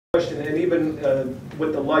Question, and even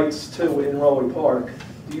with the lights too in Rowan Park,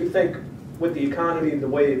 do you think with the economy the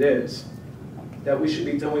way it is, that we should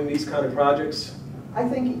be doing these kind of projects? I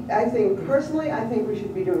think personally, I think we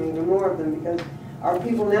should be doing even more of them, because our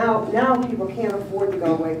people now people can't afford to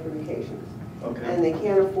go away for vacations. Okay. And they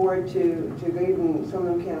can't afford to go, even some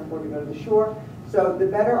of them can't afford to go to the shore. So the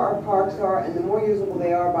better our parks are and the more usable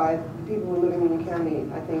they are by the people who are living in the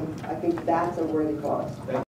county, I think that's a worthy cause.